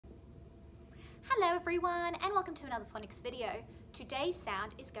Hello everyone and welcome to another phonics video. Today's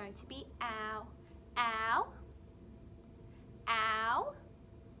sound is going to be ow, ow, ow,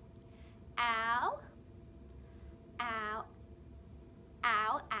 ow, ow,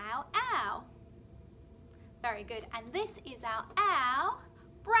 ow, ow, ow. Very good. And this is our ow,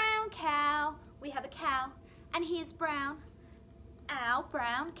 brown cow. We have a cow and he is brown. Ow,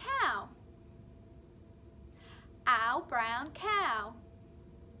 brown cow. Ow, brown cow.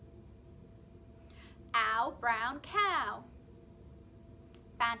 Ow, brown cow.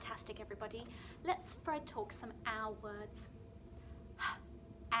 Fantastic, everybody. Let's Fred talk some ow words.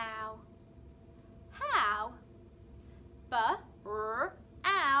 Ow. How. B-r,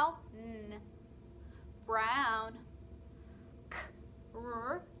 ow. N. Brown.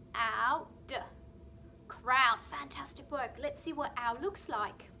 K-r, ow. D. Crowd. Fantastic work. Let's see what ow looks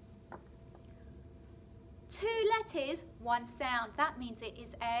like. 2 letters, 1 sound. That means it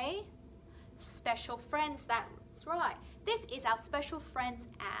is a special friends. That's right. This is our special friends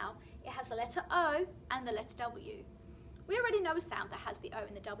ow. It has the letter O and the letter W. We already know a sound that has the O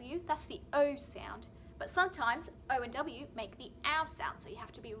and the W. That's the O sound. But sometimes O and W make the ow sound, so you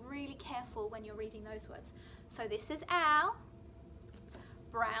have to be really careful when you're reading those words. So this is ow,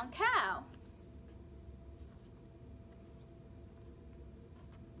 brown cow.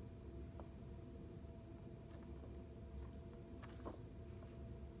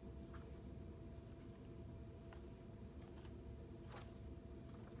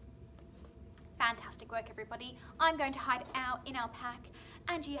 Fantastic work, everybody. I'm going to hide ow in our pack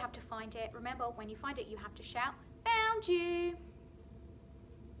and you have to find it. Remember, when you find it, you have to shout, found you.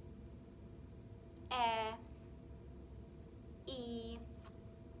 E, E,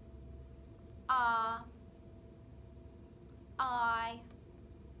 R, I,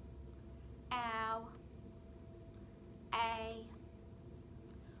 ow, A,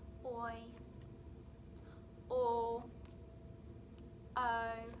 oi, O, O,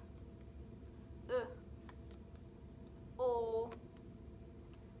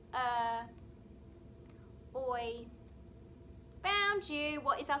 oi. Found you.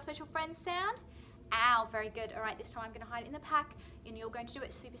 What is our special friend sound? Ow. Very good. All right, this time I'm going to hide it in the pack and you're going to do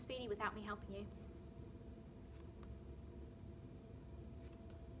it super speedy without me helping you.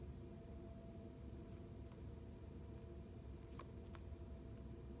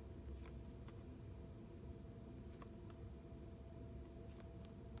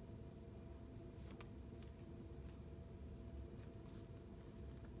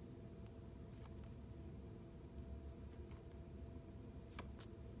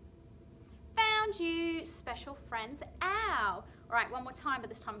 You special friends ow. All right, one more time, but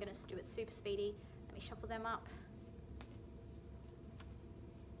this time I'm going to do it super speedy. Let me shuffle them up.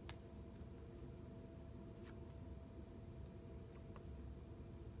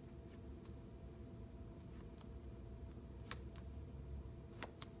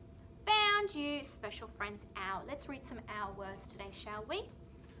 Found you special friends ow. Let's read some ow words today, shall we?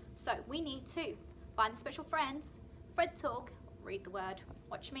 So we need to find the special friends, Fred talk, read the word,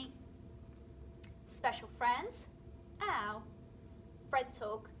 watch me. Special friends, ow. Fred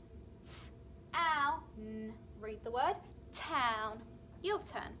talk, t, ow, n. Read the word, town. Your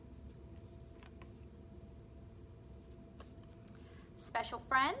turn. Special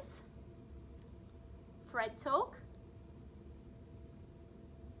friends, Fred talk,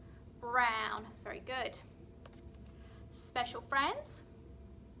 brown. Very good. Special friends,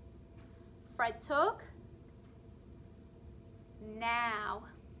 Fred talk, now.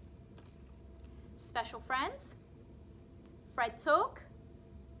 Special friends, Fred talk,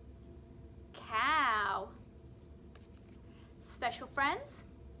 cow. Special friends,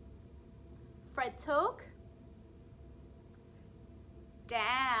 Fred talk,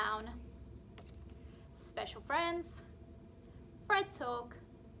 down. Special friends, Fred talk,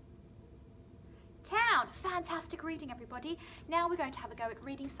 town. Fantastic reading, everybody. Now we're going to have a go at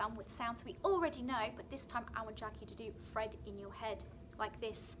reading some with sounds we already know, but this time I want Jackie to do Fred in your head, like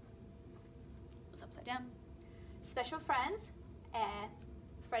this. Upside down. Special friends, air,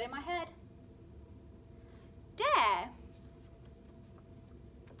 Fred in my head. Dare.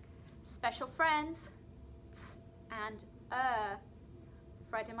 Special friends, ts and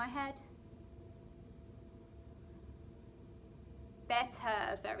Fred in my head.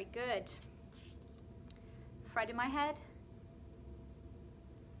 Better, very good. Fred in my head.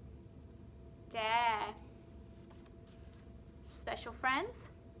 Dare. Special friends,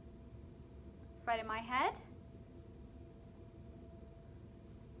 Fred in my head.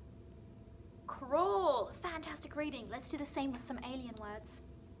 Crawl. Fantastic reading. Let's do the same with some alien words.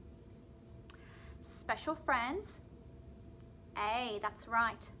 Special friends. A, that's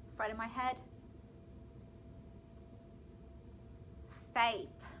right. Fred in my head. vape.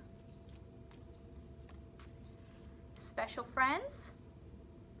 Special friends,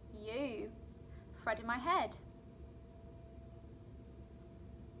 you. Thread in my head.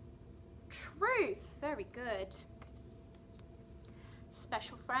 Truth, very good.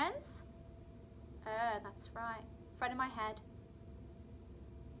 Special friends, that's right. Thread in my head.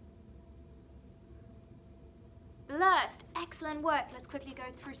 Blessed, excellent work. Let's quickly go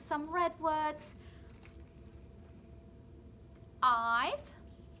through some red words. I've,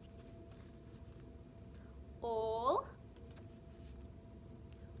 all,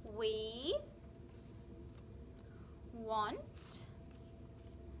 we, want,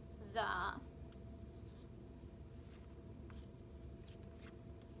 the.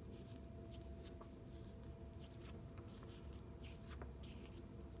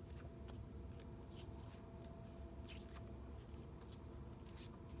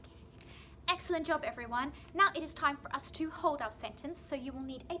 Excellent job, everyone. Now it is time for us to hold our sentence, so you will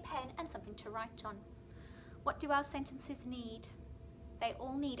need a pen and something to write on. What do our sentences need? They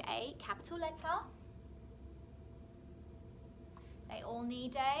all need a capital letter. They all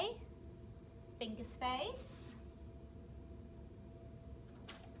need a finger space.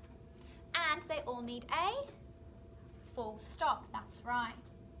 And they all need a full stop. That's right.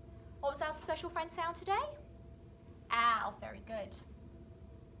 What was our special friend sound today? Ow, very good.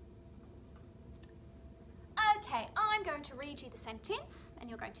 Okay, I'm going to read you the sentence and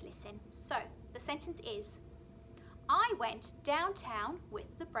you're going to listen. So, the sentence is, I went downtown with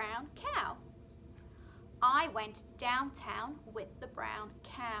the brown cow. I went downtown with the brown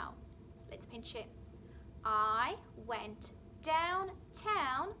cow. Let's pinch it. I went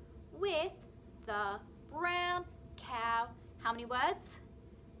downtown with the brown cow. How many words?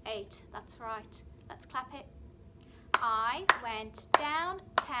 8, that's right. Let's clap it. I went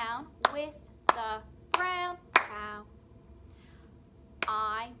downtown with the brown cow.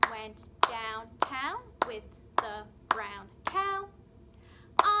 I went downtown with the brown cow.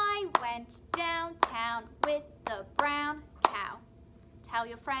 I went downtown with the brown cow. Tell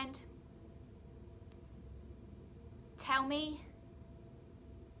your friend. Tell me.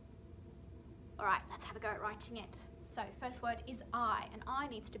 All right, let's have a go at writing it. So first word is I, and I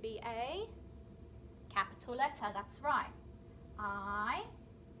needs to be a capital letter, that's right. I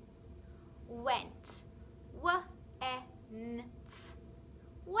went. W-E-N-T.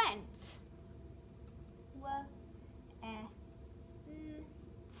 Went. W-E-N-T.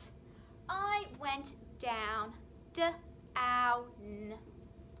 I went down. D-ow-N.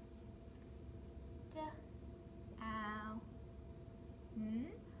 D-ow-N.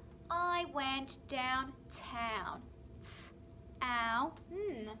 I went downtown.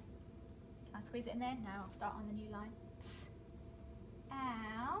 T-ow-N. Can I squeeze it in there? No, I'll start on the new line.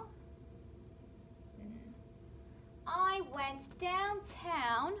 T-ow. I went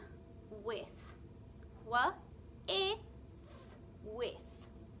downtown with. W-I-Th. With.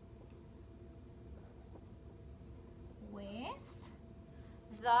 With.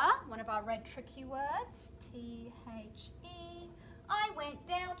 The, one of our red tricky words. T-H-E. I went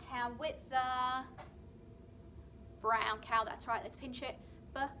downtown with the brown cow. That's right, let's pinch it.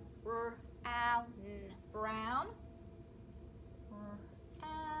 B-R-O-W-N. Brown.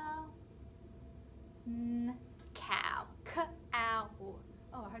 R-O-W-N. Cow. Cow. Oh,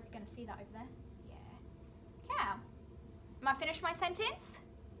 I hope you're going to see that over there. Yeah. Cow. Am I finished my sentence?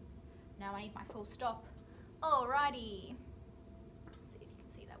 Now I need my full stop. Alrighty. Let's see if you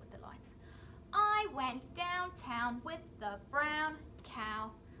can see that with the lights. I went downtown with the brown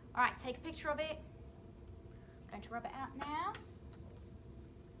cow. Alright, take a picture of it. I'm going to rub it out now.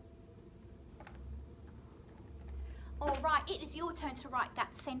 Alright, it is your turn to write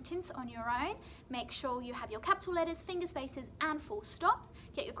that sentence on your own. Make sure you have your capital letters, finger spaces and full stops.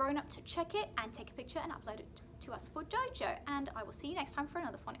 Get your grown-up to check it and take a picture and upload it to us for Dojo. And I will see you next time for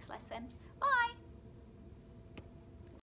another phonics lesson. Bye!